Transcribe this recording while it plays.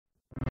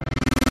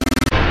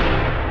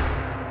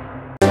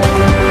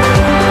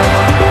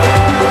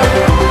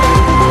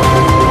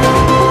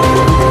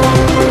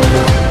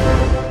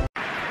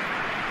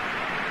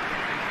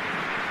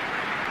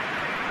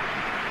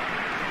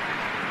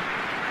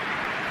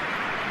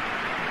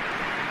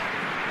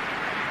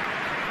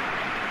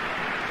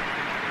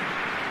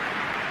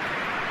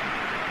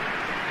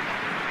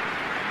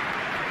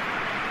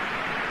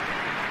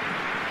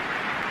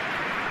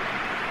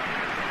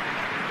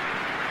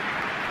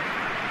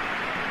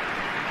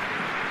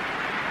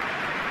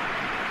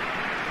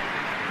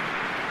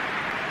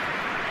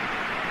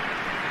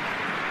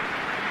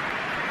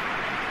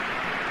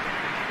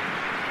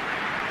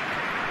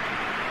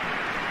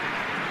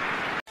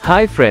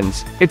Hi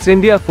friends, it's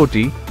India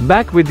Footy,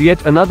 back with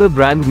yet another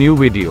brand new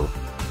video.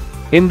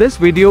 In this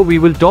video we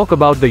will talk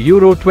about the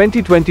Euro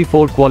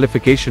 2024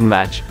 qualification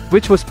match,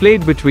 which was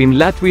played between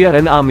Latvia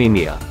and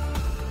Armenia.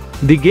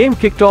 The game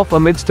kicked off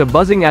amidst a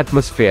buzzing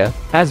atmosphere,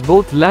 as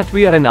both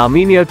Latvia and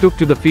Armenia took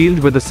to the field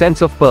with a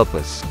sense of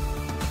purpose.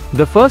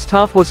 The first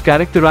half was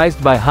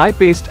characterized by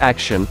high-paced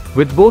action,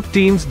 with both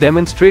teams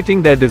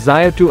demonstrating their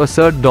desire to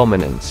assert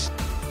dominance.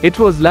 It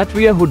was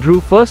Latvia who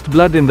drew first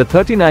blood in the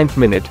 39th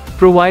minute,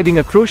 providing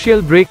a crucial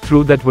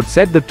breakthrough that would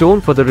set the tone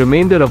for the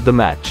remainder of the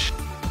match.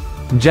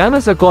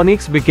 Jānis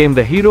Ikaunieks became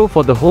the hero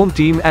for the home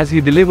team as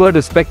he delivered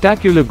a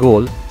spectacular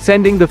goal,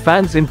 sending the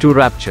fans into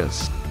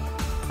raptures.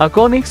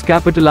 Ikaunieks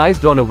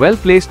capitalized on a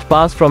well-placed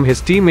pass from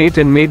his teammate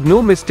and made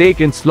no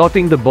mistake in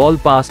slotting the ball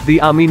past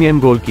the Armenian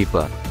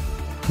goalkeeper.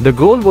 The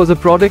goal was a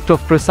product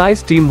of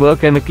precise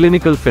teamwork and a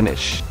clinical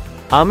finish.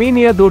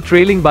 Armenia, though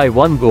trailing by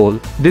one goal,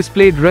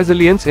 displayed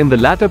resilience in the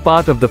latter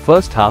part of the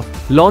first half,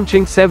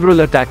 launching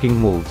several attacking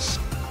moves.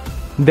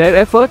 Their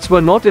efforts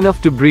were not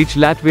enough to breach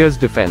Latvia's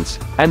defense,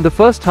 and the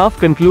first half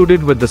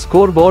concluded with the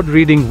scoreboard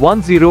reading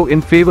 1-0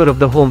 in favor of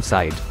the home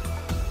side.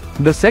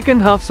 The second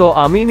half saw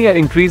Armenia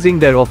increasing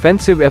their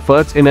offensive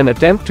efforts in an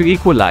attempt to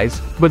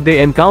equalize, but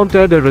they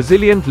encountered a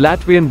resilient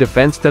Latvian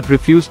defense that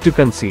refused to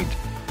concede.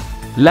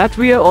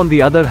 Latvia, on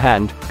the other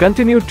hand,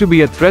 continued to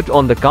be a threat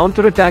on the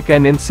counter-attack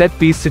and in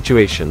set-piece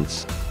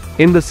situations.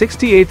 In the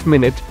 68th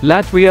minute,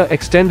 Latvia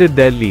extended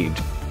their lead.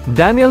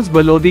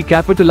 Balodis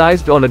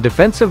capitalized on a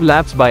defensive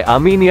lapse by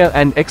Armenia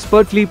and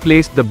expertly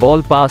placed the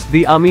ball past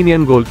the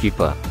Armenian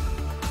goalkeeper.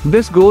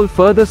 This goal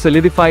further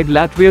solidified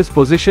Latvia's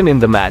position in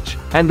the match,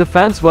 and the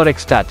fans were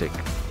ecstatic.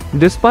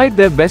 Despite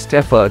their best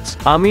efforts,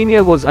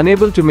 Armenia was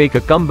unable to make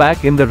a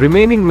comeback in the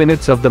remaining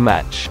minutes of the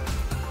match.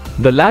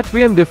 The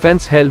Latvian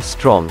defense held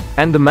strong,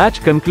 and the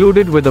match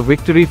concluded with a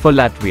victory for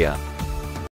Latvia.